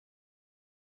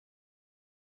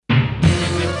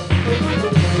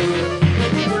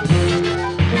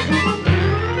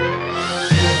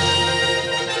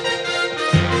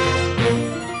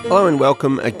Hello and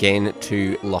welcome again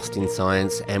to Lost in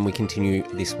Science, and we continue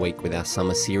this week with our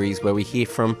summer series where we hear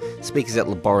from speakers at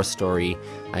Laboratory,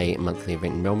 a monthly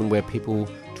event in Melbourne where people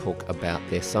talk about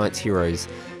their science heroes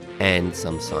and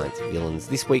some science villains.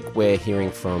 This week we're hearing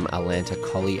from Alanta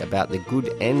Colley about the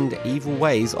good and evil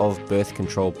ways of birth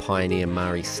control pioneer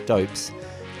Marie Stopes,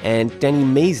 and Danny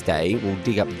Measday will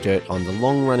dig up the dirt on the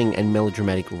long-running and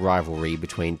melodramatic rivalry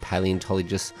between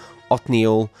paleontologists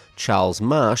Othniel Charles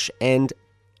Marsh and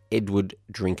Edward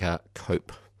Drinker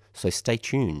Cope. So stay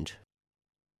tuned.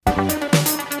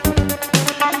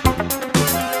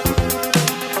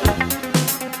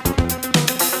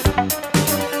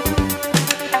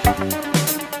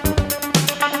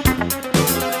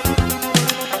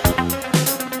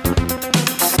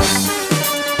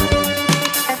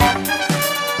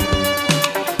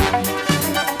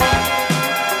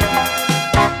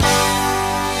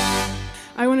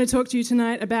 I want to talk to you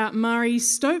tonight about Marie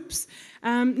Stopes.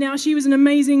 Now, she was an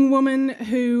amazing woman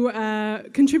who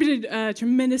contributed a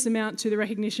tremendous amount to the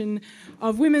recognition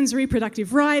of women's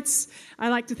reproductive rights. I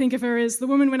like to think of her as the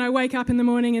woman when I wake up in the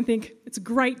morning and think, it's a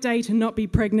great day to not be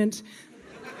pregnant.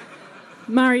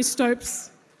 Marie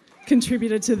Stopes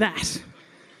contributed to that.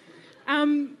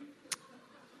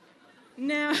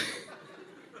 Now,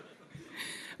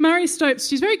 Marie Stopes,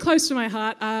 she's very close to my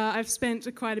heart. I've spent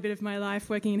quite a bit of my life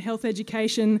working in health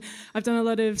education. I've done a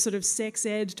lot of sort of sex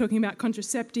ed, talking about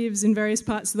contraceptives in various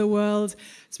parts of the world.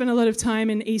 Spent a lot of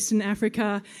time in Eastern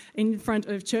Africa in front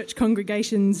of church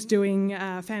congregations doing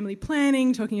family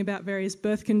planning, talking about various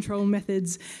birth control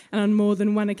methods. And on more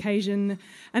than one occasion,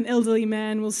 an elderly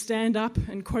man will stand up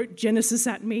and quote Genesis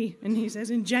at me. And he says,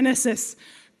 in Genesis,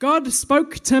 God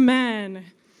spoke to man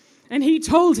and he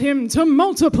told him to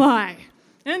multiply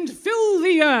and fill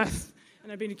the earth.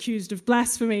 And I've been accused of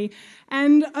blasphemy.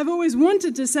 And I've always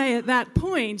wanted to say at that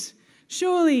point,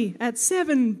 surely at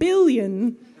 7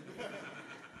 billion,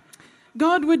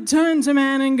 God would turn to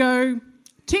man and go,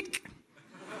 tick.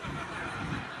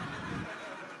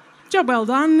 Job well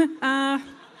done.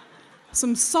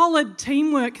 Some solid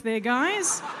teamwork there,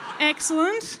 guys.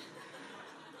 Excellent.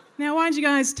 Now, why don't you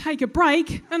guys take a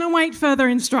break and await further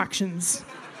instructions?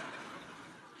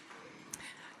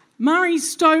 Marie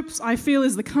Stopes, I feel,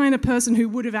 is the kind of person who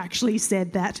would have actually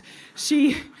said that.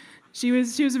 She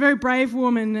was a very brave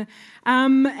woman,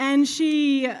 and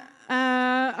she.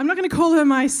 I'm not going to call her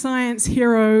my science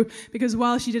hero because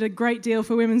while she did a great deal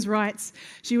for women's rights,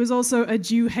 she was also a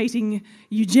Jew-hating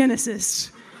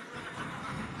eugenicist.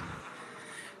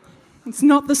 It's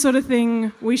not the sort of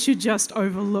thing we should just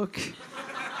overlook.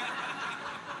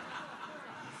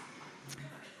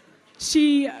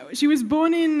 She was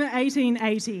born in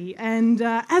 1880, and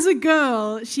as a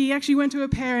girl, she actually went to her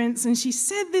parents, and she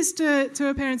said this to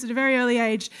her parents at a very early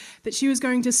age, that she was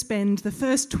going to spend the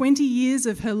first 20 years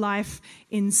of her life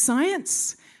in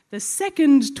science, the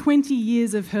second 20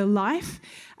 years of her life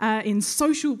in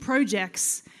social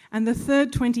projects, and the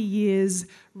third 20 years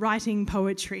writing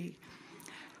poetry.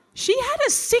 She had a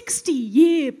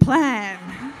 60-year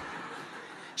plan.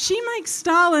 She makes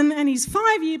Stalin and his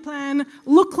 5-year plan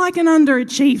look like an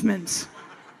underachievement.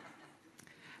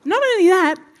 Not only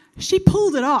that, she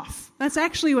pulled it off. That's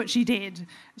actually what she did.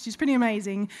 She's pretty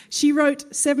amazing. She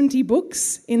wrote 70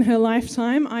 books in her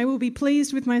lifetime. I will be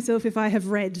pleased with myself if I have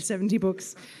read 70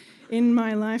 books in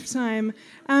my lifetime.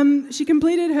 She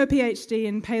completed her PhD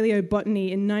in paleobotany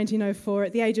in 1904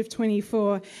 at the age of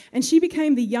 24, and she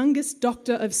became the youngest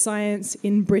doctor of science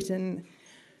in Britain.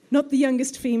 Not the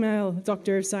youngest female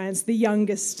doctor of science, the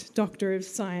youngest doctor of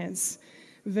science.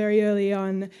 Very early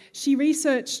on, she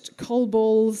researched coal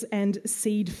balls and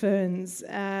seed ferns.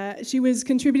 She was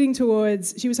hoping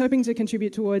to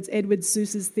contribute towards Edward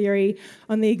Seuss's theory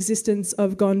on the existence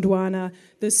of Gondwana,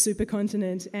 the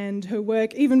supercontinent, and her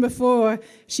work, even before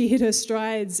she hit her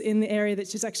strides in the area that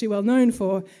she's actually well known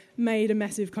for, made a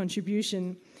massive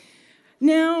contribution.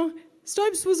 Now,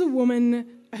 Stopes was a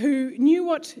woman who knew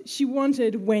what she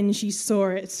wanted when she saw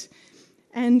it.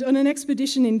 And on an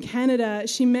expedition in Canada,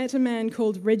 she met a man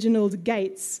called Reginald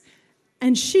Gates,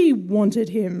 and she wanted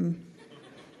him.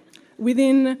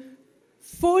 Within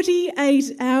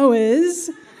 48 hours,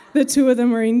 the two of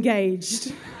them were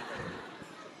engaged.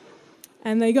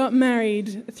 And they got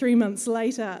married 3 months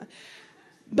later.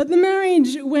 But the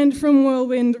marriage went from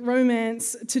whirlwind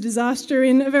romance to disaster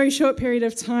in a very short period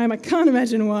of time. I can't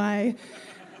imagine why.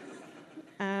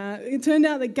 It turned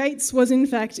out that Gates was in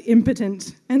fact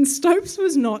impotent, and Stopes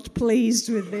was not pleased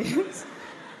with this.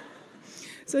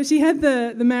 So she had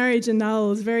the marriage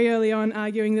annulled very early on,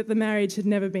 arguing that the marriage had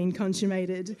never been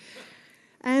consummated.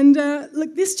 And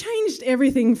look, this changed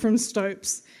everything from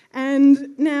Stopes.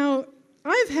 And now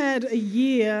I've had a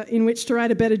year in which to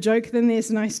write a better joke than this,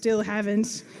 and I still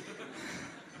haven't.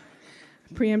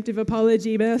 Preemptive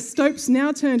apology, but Stopes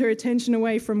now turned her attention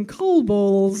away from coal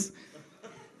balls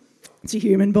to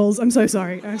human balls. I'm so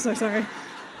sorry.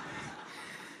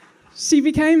 She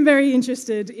became very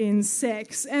interested in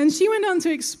sex, and she went on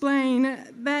to explain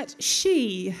that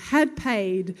she had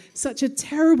paid such a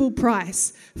terrible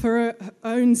price for her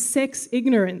own sex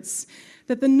ignorance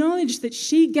that the knowledge that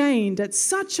she gained at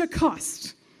such a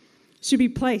cost should be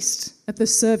placed at the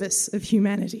service of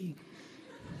humanity.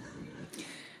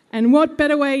 And what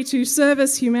better way to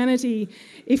service humanity,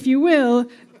 if you will,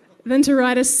 than to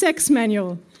write a sex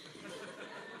manual?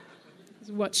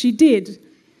 That's what she did.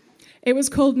 It was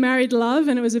called Married Love,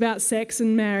 and it was about sex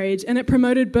and marriage, and it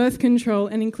promoted birth control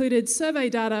and included survey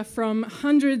data from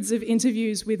hundreds of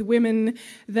interviews with women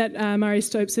that Marie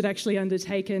Stopes had actually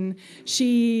undertaken.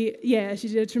 She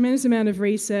did a tremendous amount of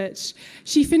research.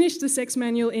 She finished the sex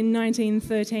manual in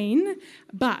 1913,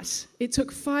 but it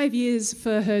took 5 years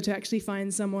for her to actually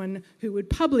find someone who would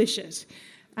publish it.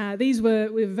 These were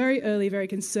very early, very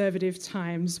conservative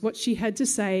times. What she had to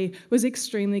say was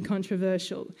extremely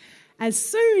controversial. As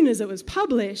soon as it was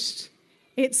published,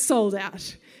 it sold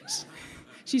out.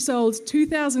 She sold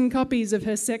 2,000 copies of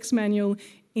her sex manual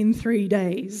in 3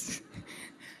 days.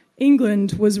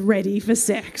 England was ready for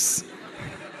sex.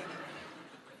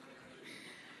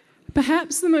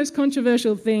 Perhaps the most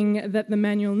controversial thing that the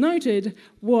manual noted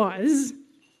was,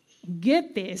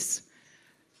 get this,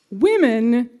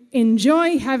 women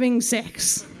enjoy having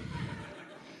sex.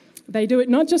 They do it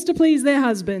not just to please their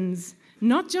husbands,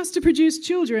 not just to produce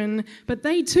children, but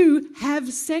they too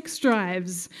have sex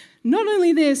drives. Not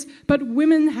only this, but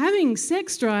women having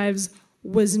sex drives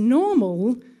was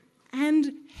normal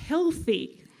and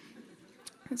healthy.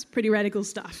 That's pretty radical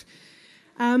stuff.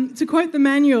 To quote the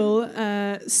manual,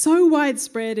 so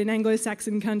widespread in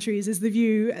Anglo-Saxon countries is the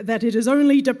view that it is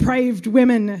only depraved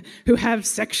women who have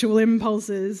sexual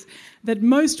impulses, that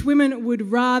most women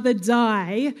would rather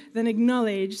die than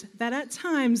acknowledge that at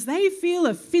times they feel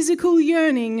a physical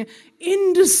yearning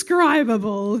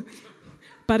indescribable,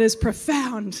 but as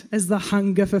profound as the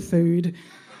hunger for food.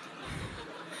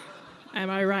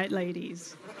 Am I right,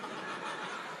 ladies?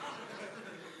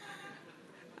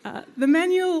 The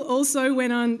manual also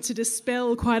went on to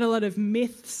dispel quite a lot of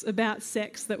myths about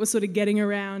sex that were sort of getting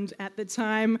around at the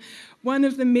time. One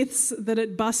of the myths that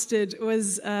it busted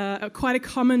was quite a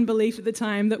common belief at the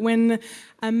time that when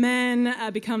a man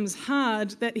becomes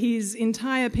hard, that his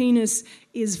entire penis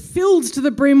is filled to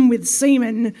the brim with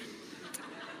semen,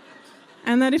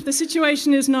 and that if the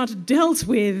situation is not dealt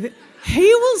with,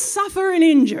 he will suffer an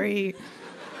injury.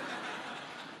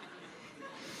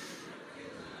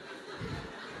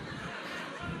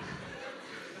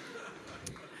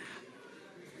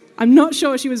 I'm not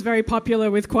sure she was very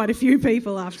popular with quite a few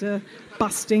people after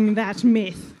busting that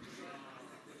myth.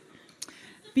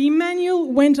 The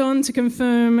manual went on to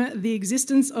confirm the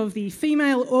existence of the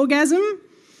female orgasm,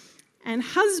 and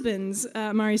husbands,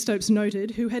 Marie Stopes noted,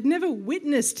 who had never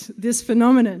witnessed this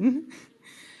phenomenon,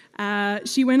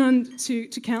 she went on to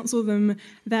counsel them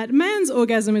that man's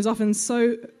orgasm is often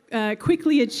so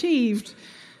quickly achieved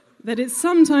that it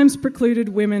sometimes precluded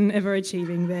women ever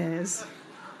achieving theirs.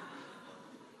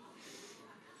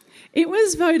 It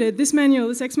was voted, the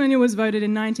sex manual was voted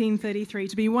in 1933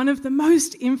 to be one of the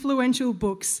most influential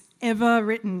books ever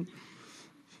written.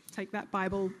 Take that,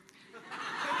 Bible.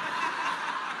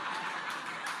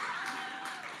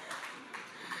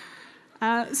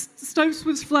 Stopes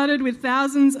was flooded with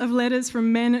thousands of letters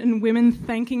from men and women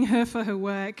thanking her for her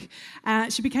work.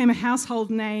 She became a household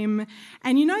name.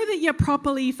 And you know that you're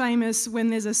properly famous when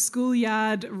there's a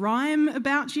schoolyard rhyme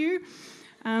about you?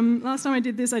 Last time I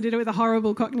did this, I did it with a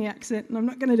horrible Cockney accent, and I'm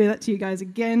not going to do that to you guys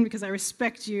again because I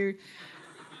respect you.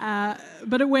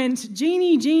 But it went,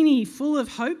 Jeannie, Jeannie, full of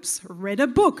hopes, read a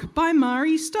book by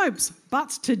Marie Stopes,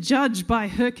 but to judge by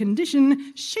her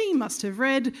condition, she must have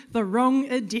read the wrong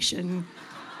edition.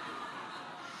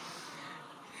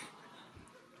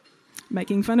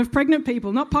 Making fun of pregnant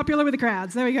people, not popular with the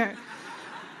crowds. There we go.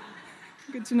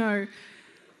 Good to know.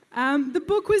 The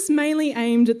book was mainly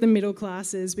aimed at the middle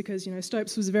classes because,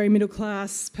 Stopes was a very middle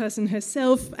class person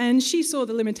herself, and she saw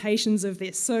the limitations of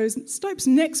this. So Stopes'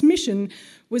 next mission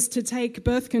was to take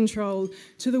birth control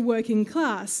to the working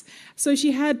class. So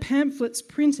she had pamphlets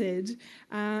printed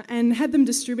and had them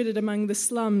distributed among the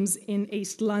slums in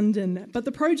East London. But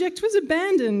the project was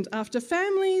abandoned after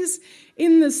families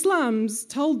in the slums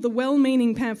told the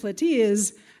well-meaning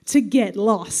pamphleteers to get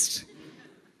lost.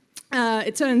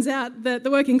 It turns out that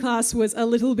the working class was a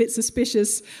little bit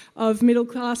suspicious of middle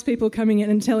class people coming in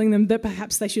and telling them that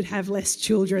perhaps they should have less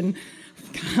children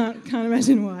Can't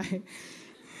imagine why.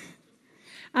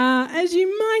 As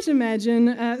you might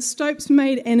imagine, Stopes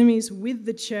made enemies with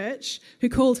the church, who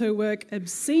called her work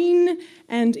obscene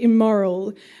and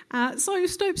immoral. So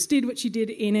Stopes did what she did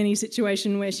in any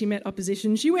situation where she met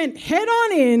opposition. She went head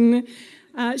on in.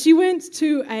 She went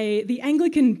to the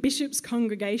Anglican Bishops'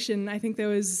 Congregation. I think there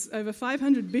was over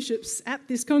 500 bishops at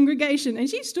this congregation, and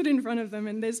she stood in front of them,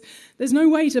 and there's no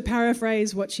way to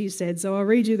paraphrase what she said, so I'll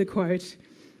read you the quote.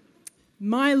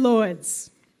 "My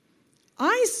lords,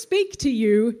 I speak to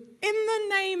you in the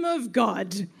name of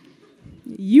God.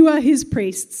 You are his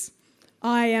priests.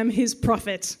 I am his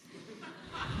prophet.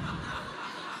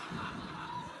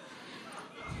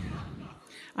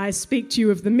 I speak to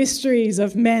you of the mysteries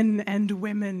of men and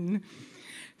women."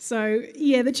 So,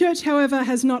 the church, however,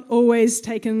 has not always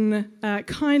taken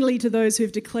kindly to those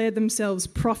who've declared themselves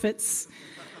prophets.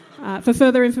 For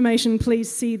further information,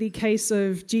 please see the case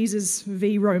of Jesus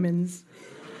v. Romans.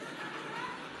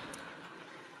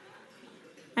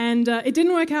 And it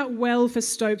didn't work out well for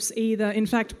Stopes either. In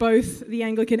fact, both the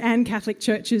Anglican and Catholic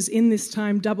churches in this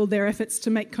time doubled their efforts to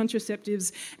make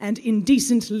contraceptives and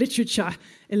indecent literature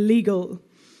illegal.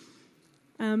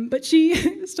 But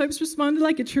Stopes responded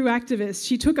like a true activist.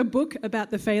 She took a book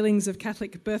about the failings of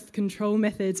Catholic birth control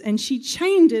methods and she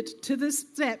chained it to the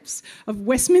steps of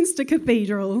Westminster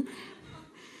Cathedral.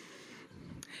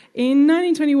 In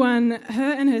 1921,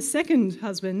 her and her second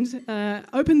husband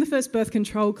opened the first birth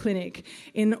control clinic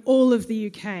in all of the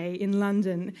UK, in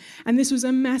London. And this was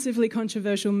a massively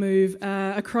controversial move.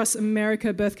 Across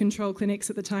America, birth control clinics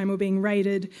at the time were being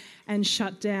raided and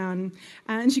shut down.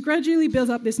 And she gradually built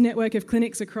up this network of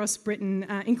clinics across Britain,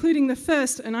 including the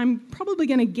first, and I'm probably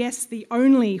going to guess the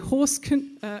only,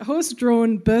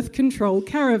 horse-drawn birth control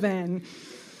caravan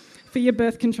for your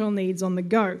birth control needs on the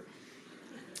go.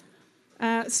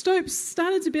 Stopes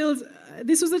started to build,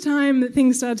 this was the time that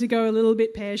things started to go a little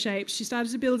bit pear-shaped. She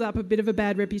started to build up a bit of a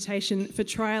bad reputation for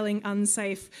trialling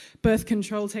unsafe birth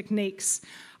control techniques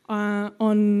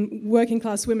on working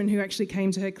class women who actually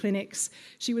came to her clinics.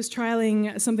 She was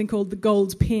trialling something called the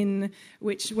gold pin,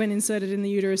 which when inserted in the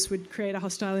uterus would create a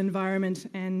hostile environment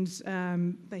and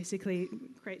basically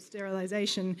create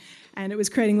sterilisation, and it was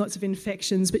creating lots of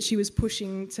infections, but she was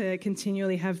pushing to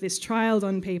continually have this trialled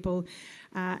on people.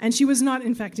 And she was not,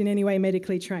 in fact, in any way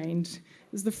medically trained.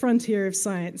 It was the frontier of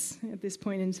science at this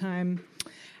point in time.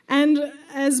 And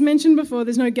as mentioned before,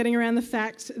 there's no getting around the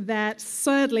fact that,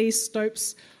 sadly,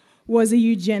 Stopes was a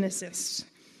eugenicist.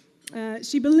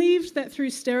 She believed that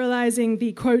through sterilising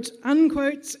the quote,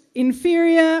 unquote,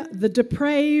 inferior, the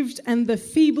depraved, and the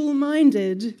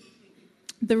feeble-minded,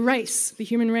 the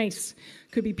human race,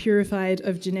 could be purified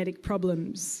of genetic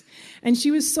problems. And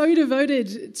she was so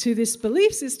devoted to this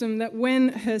belief system that when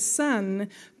her son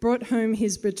brought home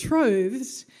his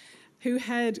betrothed, who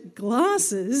had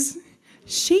glasses,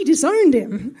 she disowned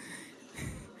him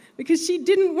because she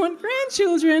didn't want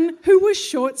grandchildren who were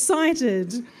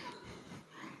short-sighted.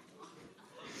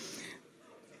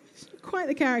 Quite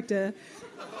the character.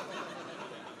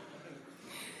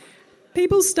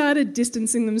 People started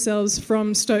distancing themselves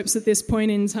from Stopes at this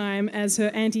point in time as her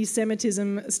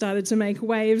anti-Semitism started to make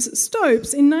waves.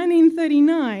 Stopes, in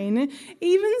 1939,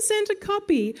 even sent a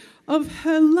copy of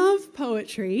her love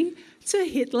poetry to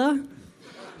Hitler.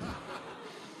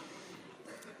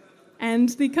 And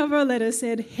the cover letter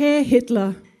said, "Herr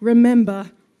Hitler,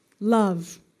 remember,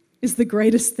 love is the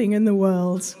greatest thing in the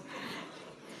world."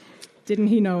 Didn't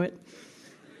he know it?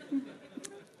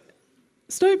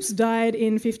 Stopes died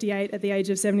in 1958 at the age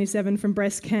of 77 from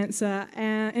breast cancer,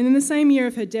 and in the same year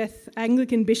of her death,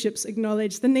 Anglican bishops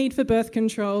acknowledged the need for birth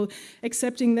control,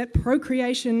 accepting that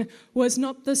procreation was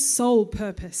not the sole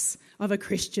purpose of a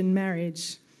Christian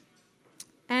marriage.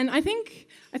 And I think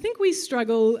we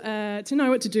struggle to know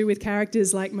what to do with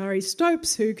characters like Marie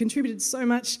Stopes, who contributed so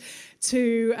much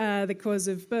to the cause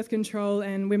of birth control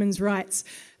and women's rights,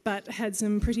 but had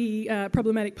some pretty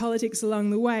problematic politics along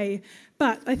the way.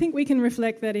 But I think we can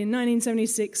reflect that in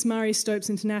 1976, Marie Stopes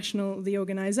International, the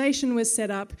organisation, was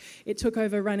set up. It took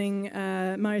over running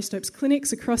Marie Stopes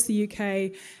clinics across the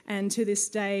UK, and to this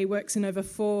day works in over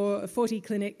 40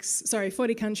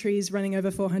 countries, running over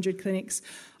 400 clinics,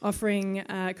 offering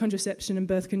contraception and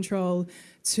birth control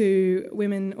to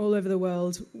women all over the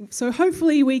world. So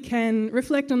hopefully we can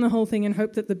reflect on the whole thing and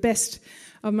hope that the best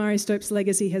of Marie Stopes'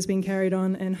 legacy has been carried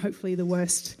on and hopefully the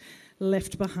worst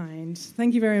left behind.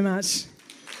 Thank you very much.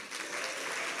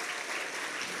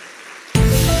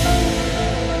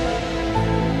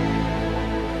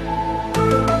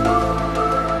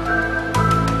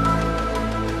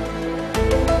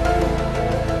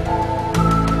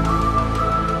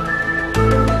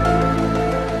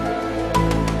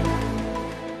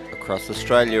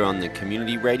 Australia on the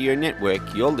Community Radio Network,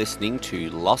 you're listening to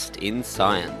Lost in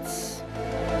Science.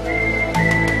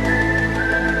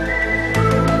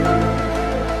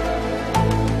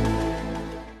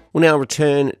 We'll now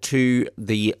return to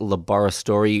the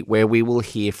Laboratory, where we will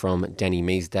hear from Danny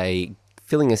Measday,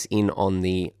 filling us in on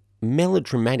the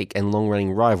melodramatic and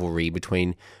long-running rivalry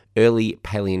between early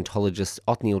paleontologists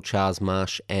Othniel Charles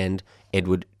Marsh and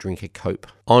Edward Drinker Cope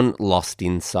on Lost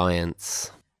in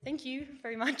Science. Thank you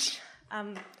very much.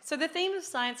 So the theme of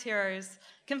Science Heroes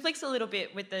conflicts a little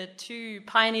bit with the two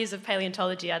pioneers of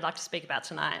paleontology I'd like to speak about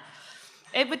tonight.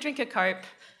 Edward Drinker Cope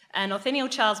and Othniel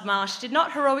Charles Marsh did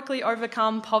not heroically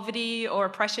overcome poverty or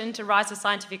oppression to rise to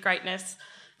scientific greatness.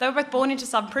 They were both born into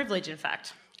some privilege, in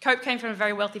fact. Cope came from a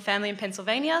very wealthy family in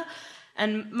Pennsylvania,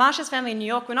 and Marsh's family in New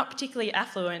York were not particularly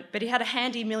affluent, but he had a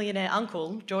handy millionaire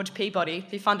uncle, George Peabody,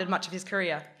 who funded much of his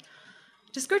career.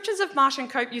 Descriptions of Marsh and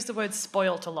Cope use the word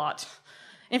spoilt a lot.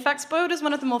 In fact, spoiled is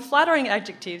one of the more flattering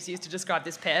adjectives used to describe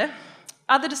this pair.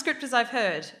 Other descriptors I've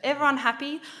heard: ever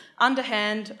unhappy,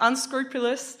 underhand,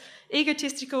 unscrupulous,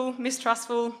 egotistical,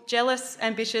 mistrustful, jealous,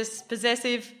 ambitious,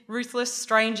 possessive, ruthless,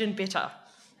 strange and bitter.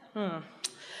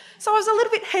 So I was a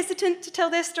little bit hesitant to tell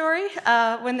their story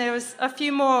when there was a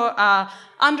few more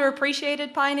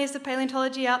underappreciated pioneers of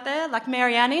paleontology out there, like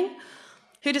Mary Anning,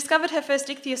 who discovered her first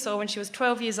ichthyosaur when she was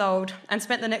 12 years old and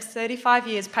spent the next 35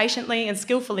 years patiently and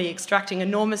skillfully extracting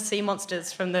enormous sea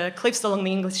monsters from the cliffs along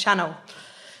the English Channel.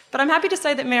 But I'm happy to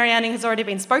say that Mary Anning has already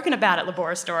been spoken about at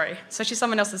Laboratory, so she's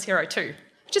someone else's hero too,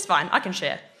 which is fine, I can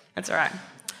share, that's all right.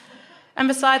 And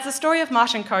besides, the story of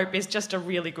Marsh and Cope is just a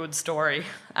really good story.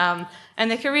 And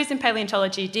their careers in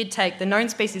paleontology did take the known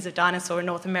species of dinosaur in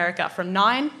North America from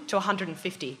 9 to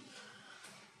 150.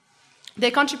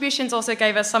 Their contributions also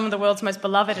gave us some of the world's most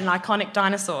beloved and iconic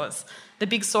dinosaurs, the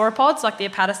big sauropods like the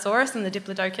Apatosaurus and the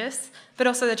Diplodocus, but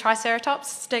also the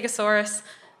Triceratops, Stegosaurus,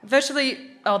 the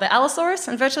Allosaurus,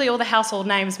 and virtually all the household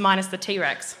names minus the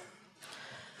T-Rex.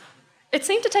 It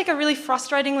seemed to take a really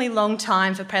frustratingly long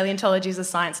time for paleontology as a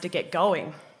science to get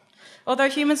going. Although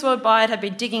humans worldwide had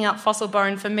been digging up fossil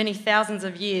bone for many thousands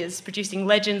of years, producing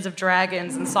legends of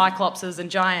dragons and cyclopses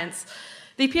and giants,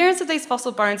 the appearance of these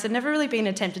fossil bones had never really been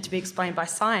attempted to be explained by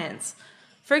science.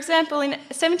 For example, in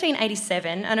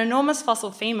 1787, an enormous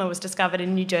fossil femur was discovered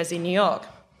in New Jersey, New York.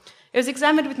 It was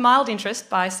examined with mild interest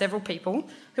by several people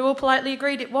who all politely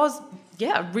agreed it was,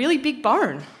 a really big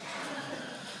bone.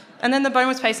 And then the bone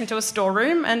was placed into a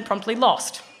storeroom and promptly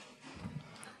lost.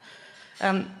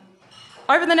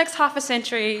 Over the next half a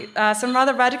century, some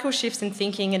rather radical shifts in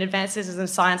thinking and advances in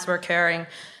science were occurring,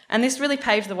 and this really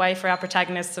paved the way for our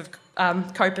protagonists of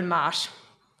Cope and Marsh.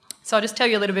 So I'll just tell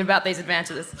you a little bit about these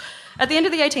advances. At the end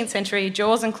of the 18th century,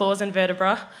 jaws and claws and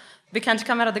vertebra began to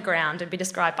come out of the ground and be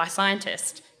described by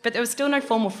scientists, but there was still no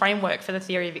formal framework for the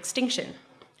theory of extinction.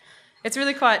 It's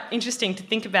really quite interesting to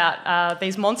think about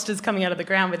these monsters coming out of the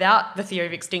ground without the theory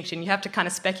of extinction. You have to kind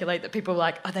of speculate that people are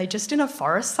like, are they just in a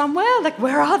forest somewhere? Like,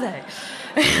 where are they?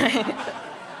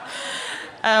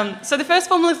 So the first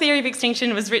formal theory of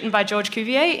extinction was written by George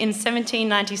Cuvier in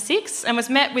 1796 and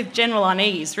was met with general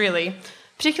unease, really,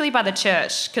 particularly by the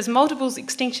church, because multiple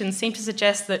extinctions seem to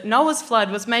suggest that Noah's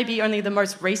flood was maybe only the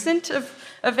most recent of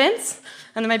events,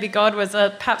 and that maybe God was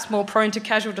perhaps more prone to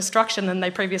casual destruction than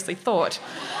they previously thought.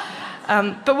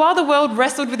 But while the world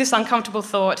wrestled with this uncomfortable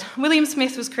thought, William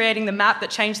Smith was creating the map that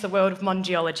changed the world of modern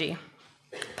geology.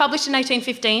 Published in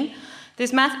 1815,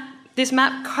 this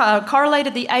map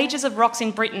correlated the ages of rocks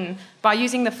in Britain by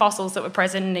using the fossils that were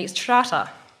present in each strata.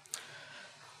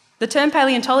 The term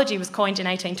paleontology was coined in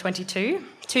 1822,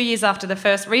 2 years after the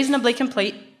first reasonably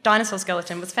complete dinosaur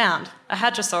skeleton was found, a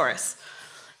Hadrosaurus.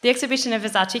 The exhibition of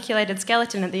his articulated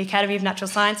skeleton at the Academy of Natural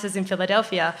Sciences in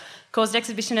Philadelphia caused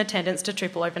exhibition attendance to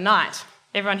triple overnight.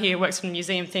 Everyone here who works for the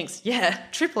museum thinks,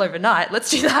 triple overnight, let's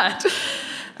do that.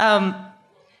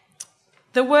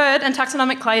 The word and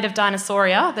taxonomic clade of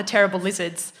Dinosauria, the terrible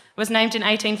lizards, was named in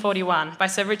 1841 by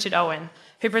Sir Richard Owen,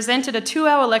 who presented a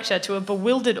 2-hour lecture to a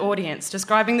bewildered audience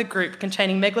describing the group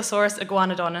containing Megalosaurus,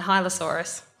 Iguanodon and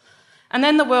Hylosaurus. And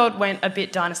then the world went a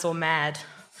bit dinosaur mad.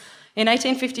 In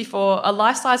 1854, a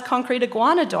life-size concrete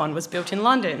iguanodon was built in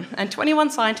London, and 21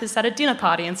 scientists had a dinner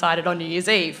party inside it on New Year's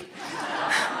Eve.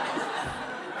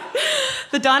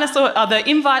 The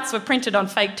invites were printed on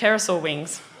fake pterosaur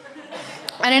wings.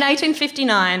 And in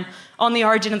 1859, On the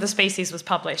Origin of the Species was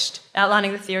published,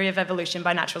 outlining the theory of evolution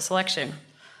by natural selection.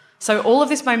 So all of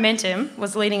this momentum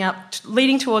was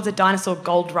leading towards a dinosaur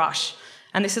gold rush,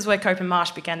 and this is where Cope and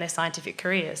Marsh began their scientific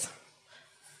careers.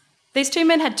 These two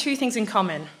men had two things in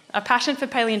common: a passion for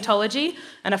paleontology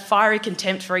and a fiery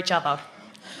contempt for each other.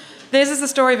 Theirs is the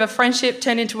story of a friendship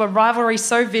turned into a rivalry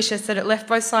so vicious that it left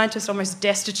both scientists almost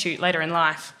destitute later in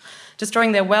life,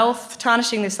 destroying their wealth,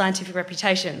 tarnishing their scientific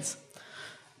reputations.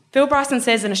 Bill Bryson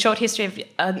says in a short history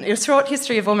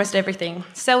of almost everything,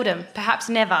 seldom, perhaps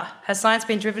never, has science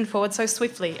been driven forward so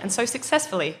swiftly and so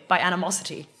successfully by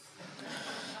animosity.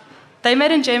 They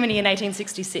met in Germany in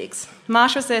 1866.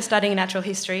 Marsh was there studying natural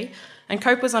history, and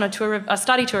Cope was on a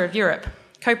study tour of Europe.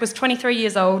 Cope was 23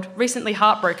 years old, recently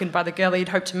heartbroken by the girl he'd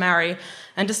hoped to marry,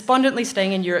 and despondently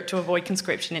staying in Europe to avoid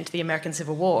conscription into the American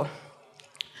Civil War.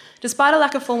 Despite a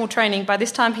lack of formal training, by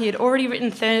this time he had already written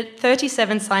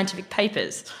 37 scientific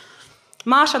papers.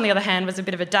 Marsh, on the other hand, was a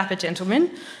bit of a dapper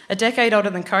gentleman, a decade older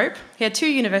than Cope. He had 2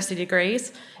 university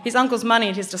degrees, his uncle's money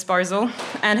at his disposal,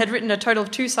 and had written a total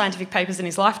of 2 scientific papers in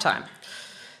his lifetime.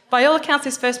 By all accounts,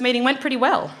 this first meeting went pretty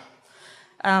well.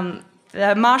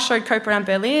 Marsh showed Cope around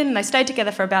Berlin, and they stayed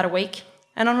together for about a week.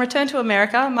 And on return to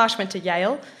America, Marsh went to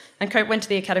Yale, and Cope went to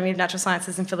the Academy of Natural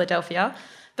Sciences in Philadelphia.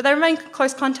 But they remained in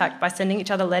close contact by sending each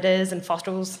other letters and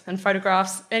fossils and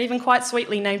photographs, and even quite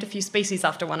sweetly named a few species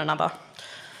after one another.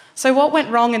 So what went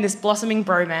wrong in this blossoming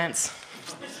bromance?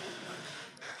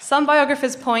 Some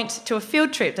biographers point to a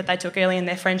field trip that they took early in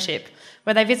their friendship,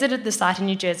 where they visited the site in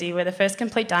New Jersey where the first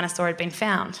complete dinosaur had been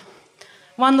found.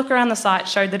 One look around the site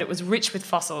showed that it was rich with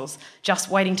fossils, just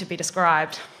waiting to be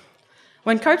described.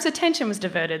 When Cope's attention was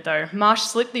diverted, though, Marsh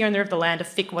slipped the owner of the land a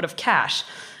thick wad of cash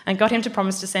and got him to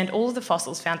promise to send all of the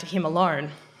fossils found to him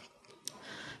alone.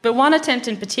 But one attempt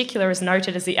in particular is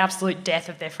noted as the absolute death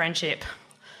of their friendship.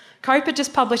 Cope had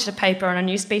just published a paper on a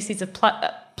new species of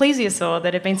plesiosaur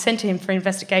that had been sent to him for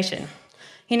investigation.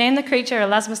 He named the creature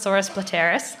Elasmosaurus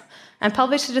plateris and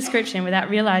published a description without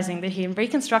realising that he had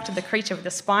reconstructed the creature with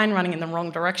the spine running in the wrong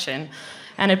direction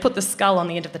and had put the skull on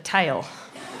the end of the tail.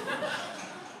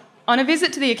 On a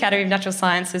visit to the Academy of Natural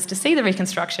Sciences to see the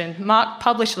reconstruction, Mark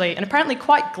publicly and apparently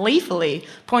quite gleefully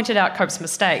pointed out Cope's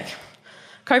mistake.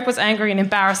 Cope was angry and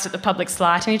embarrassed at the public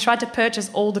slight, and he tried to purchase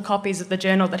all the copies of the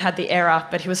journal that had the error,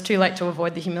 but he was too late to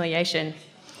avoid the humiliation.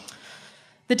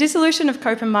 The dissolution of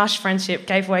Cope and Marsh's friendship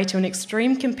gave way to an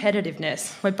extreme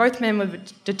competitiveness, where both men were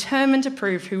determined to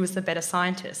prove who was the better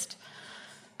scientist.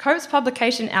 Cope's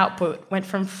publication output went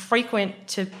from frequent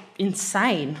to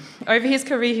insane. Over his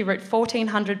career, he wrote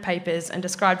 1,400 papers and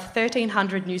described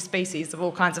 1,300 new species of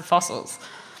all kinds of fossils.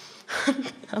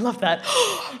 I love that.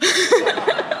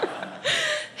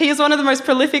 He is one of the most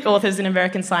prolific authors in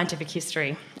American scientific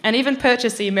history, and even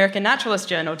purchased the American Naturalist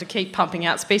Journal to keep pumping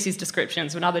out species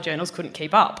descriptions when other journals couldn't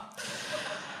keep up.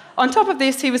 On top of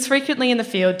this, he was frequently in the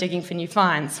field digging for new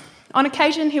finds. On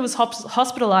occasion, he was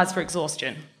hospitalised for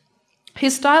exhaustion.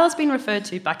 His style has been referred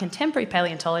to by contemporary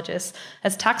paleontologists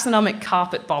as taxonomic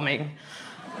carpet bombing.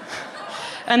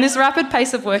 And this rapid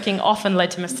pace of working often led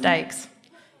to mistakes.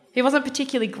 He wasn't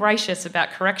particularly gracious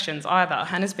about corrections either,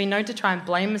 and has been known to try and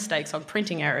blame mistakes on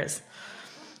printing errors.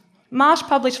 Marsh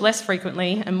published less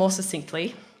frequently and more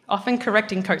succinctly, often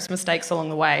correcting Cope's mistakes along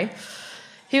the way.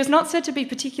 He was not said to be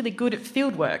particularly good at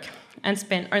field work, and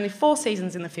spent only 4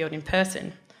 seasons in the field in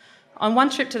person. On one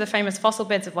trip to the famous fossil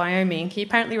beds of Wyoming, he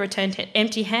apparently returned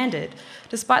empty-handed,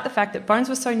 despite the fact that bones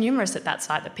were so numerous at that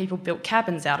site that people built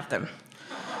cabins out of them.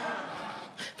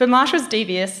 But Marsh was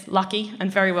devious, lucky, and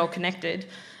very well connected,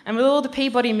 and with all the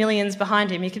Peabody millions behind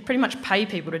him, he could pretty much pay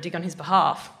people to dig on his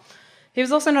behalf. He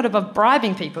was also not above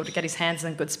bribing people to get his hands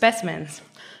on good specimens.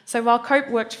 So while Cope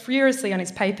worked furiously on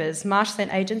his papers, Marsh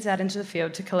sent agents out into the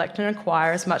field to collect and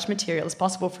acquire as much material as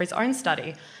possible for his own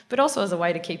study, but also as a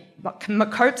way to keep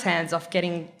Cope's hands off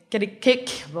keep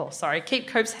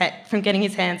Cope's head from getting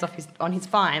his hands on his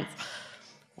finds.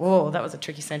 Whoa, that was a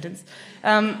tricky sentence.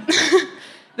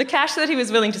 The cash that he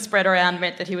was willing to spread around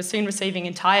meant that he was soon receiving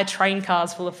entire train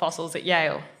cars full of fossils at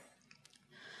Yale.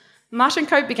 Marsh and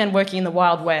Cope began working in the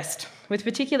Wild West, with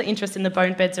particular interest in the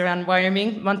bone beds around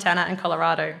Wyoming, Montana, and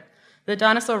Colorado. The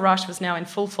dinosaur rush was now in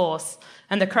full force,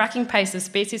 and the cracking pace of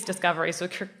species discoveries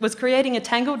was creating a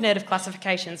tangled net of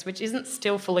classifications which isn't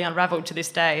still fully unravelled to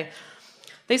this day.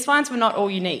 These finds were not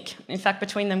all unique. In fact,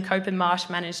 between them, Cope and Marsh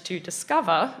managed to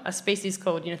discover a species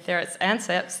called Uintaris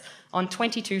anceps on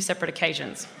 22 separate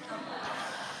occasions.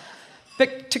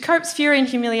 But to Cope's fury and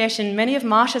humiliation, many of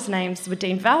Marsh's names were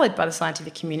deemed valid by the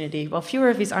scientific community, while fewer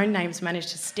of his own names managed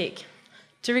to stick.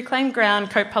 To reclaim ground,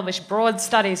 Cope published broad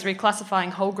studies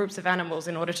reclassifying whole groups of animals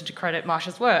in order to discredit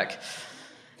Marsh's work.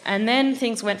 And then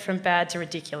things went from bad to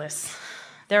ridiculous.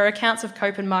 There are accounts of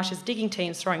Cope and Marsh's digging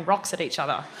teams throwing rocks at each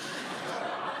other.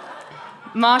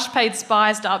 Marsh paid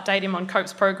spies to update him on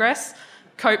Cope's progress.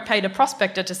 Cope paid a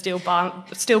prospector to steal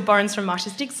bones from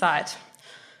Marsh's dig site.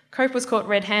 Cope was caught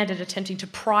red-handed attempting to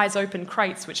prise open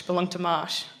crates which belonged to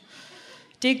Marsh.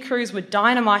 Dig crews were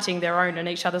dynamiting their own and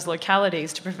each other's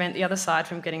localities to prevent the other side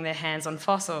from getting their hands on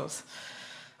fossils.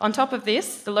 On top of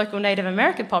this, the local Native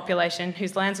American population,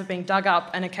 whose lands were being dug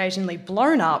up and occasionally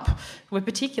blown up, were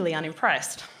particularly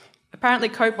unimpressed. Apparently,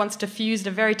 Cope once diffused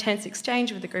a very tense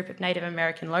exchange with a group of Native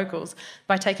American locals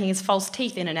by taking his false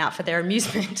teeth in and out for their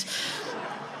amusement.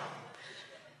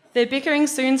 Their bickering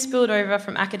soon spilled over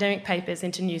from academic papers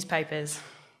into newspapers,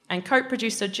 and Cope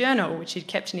produced a journal which he'd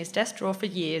kept in his desk drawer for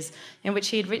years, in which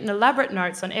he had written elaborate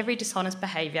notes on every dishonest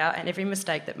behaviour and every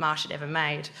mistake that Marsh had ever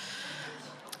made.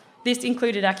 This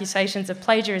included accusations of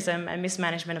plagiarism and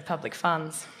mismanagement of public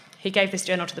funds. He gave this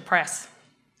journal to the press.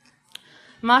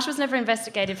 Marsh was never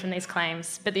investigated from these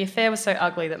claims, but the affair was so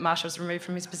ugly that Marsh was removed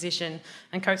from his position,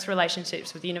 and Cope's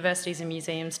relationships with universities and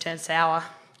museums turned sour.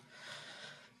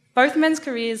 Both men's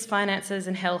careers, finances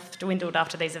and health dwindled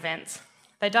after these events.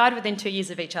 They died within 2 years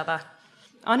of each other.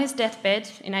 On his deathbed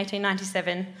in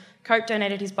 1897, Cope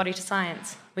donated his body to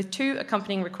science, with 2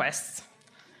 accompanying requests.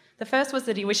 The first was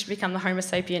that he wished to become the Homo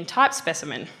sapien type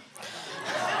specimen,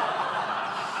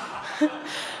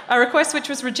 a request which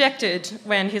was rejected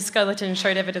when his skeleton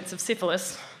showed evidence of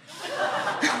syphilis.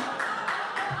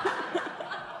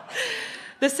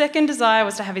 The second desire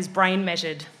was to have his brain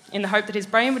measured, in the hope that his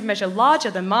brain would measure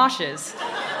larger than Marsh's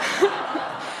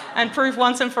and prove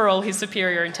once and for all his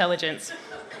superior intelligence.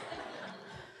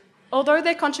 Although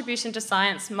their contribution to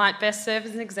science might best serve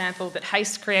as an example that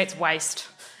haste creates waste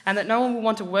and that no one will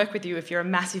want to work with you if you're a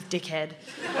massive dickhead,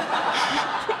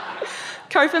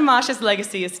 Cope and Marsh's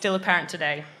legacy is still apparent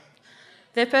today.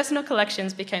 Their personal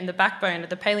collections became the backbone of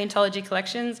the paleontology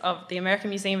collections of the American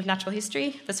Museum of Natural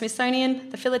History, the Smithsonian,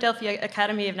 the Philadelphia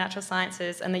Academy of Natural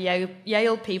Sciences, and the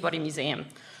Yale Peabody Museum.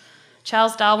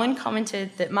 Charles Darwin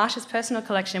commented that Marsh's personal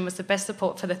collection was the best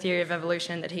support for the theory of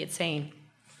evolution that he had seen.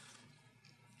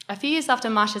 A few years after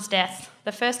Marsh's death,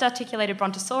 the first articulated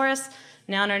Brontosaurus,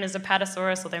 now known as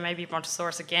Apatosaurus, or there may be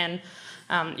Brontosaurus again,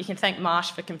 you can thank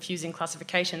Marsh for confusing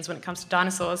classifications when it comes to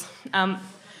dinosaurs,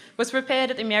 was prepared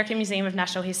at the American Museum of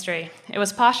Natural History. It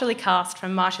was partially cast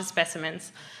from Marsh's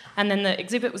specimens, and then the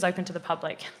exhibit was open to the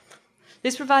public.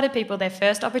 This provided people their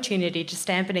first opportunity to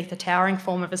stand beneath the towering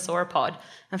form of a sauropod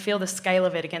and feel the scale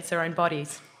of it against their own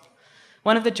bodies.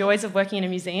 One of the joys of working in a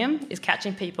museum is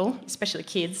catching people, especially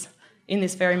kids, in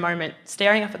this very moment,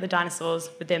 staring up at the dinosaurs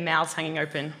with their mouths hanging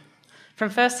open. From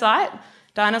first sight,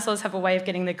 dinosaurs have a way of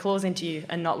getting their claws into you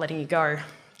and not letting you go.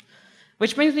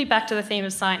 Which brings me back to the theme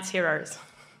of science heroes.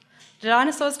 The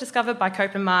dinosaurs discovered by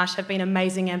Cope and Marsh have been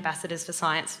amazing ambassadors for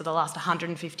science for the last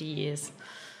 150 years.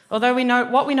 Although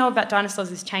what we know about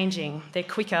dinosaurs is changing, they're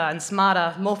quicker and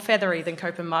smarter, more feathery than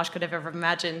Cope and Marsh could have ever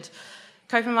imagined.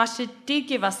 Cope and Marsh did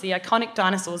give us the iconic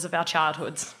dinosaurs of our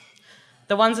childhoods,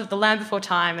 the ones of The Land Before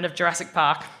Time and of Jurassic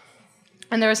Park.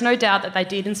 And there is no doubt that they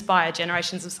did inspire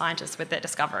generations of scientists with their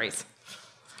discoveries.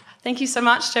 Thank you so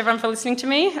much to everyone for listening to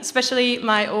me, especially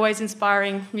my always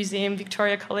inspiring Museum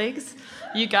Victoria colleagues.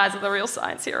 You guys are the real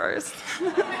science heroes.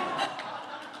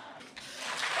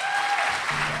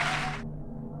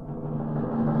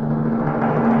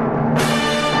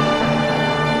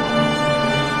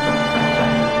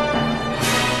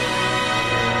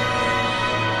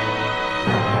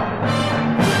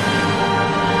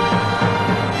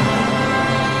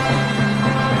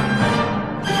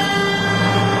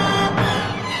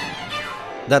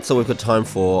 That's all we've got time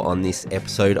for on this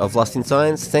episode of Lost in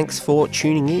Science. Thanks for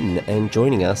tuning in and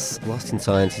joining us. Lost in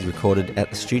Science is recorded at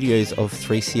the studios of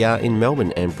 3CR in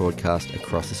Melbourne and broadcast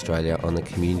across Australia on the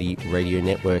Community Radio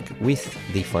Network with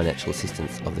the financial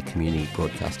assistance of the Community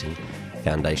Broadcasting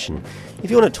Foundation.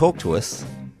 If you want to talk to us,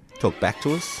 talk back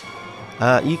to us,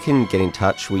 you can get in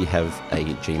touch. We have a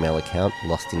Gmail account,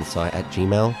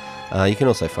 lostinsight@gmail. You can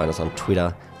also find us on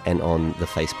Twitter and on the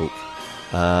Facebook.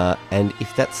 And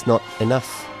if that's not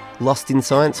enough Lost in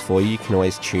Science for you, you can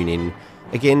always tune in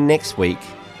again next week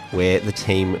where the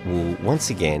team will once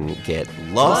again get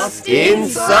Lost in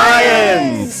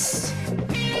Science!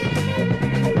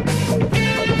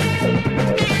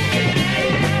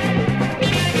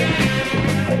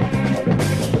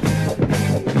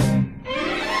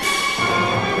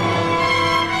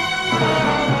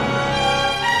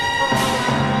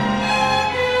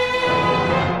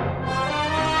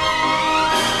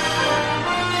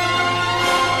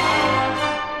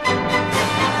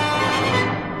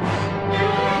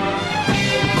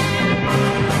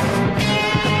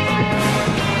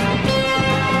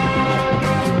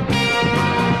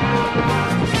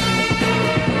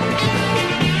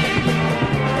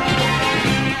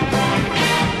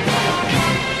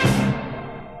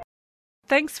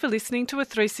 Thanks for listening to a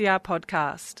 3CR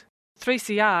podcast.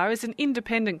 3CR is an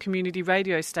independent community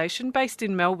radio station based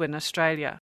in Melbourne,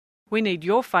 Australia. We need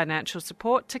your financial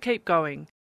support to keep going.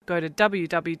 Go to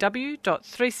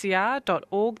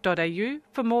www.3cr.org.au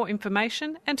for more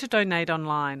information and to donate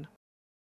online.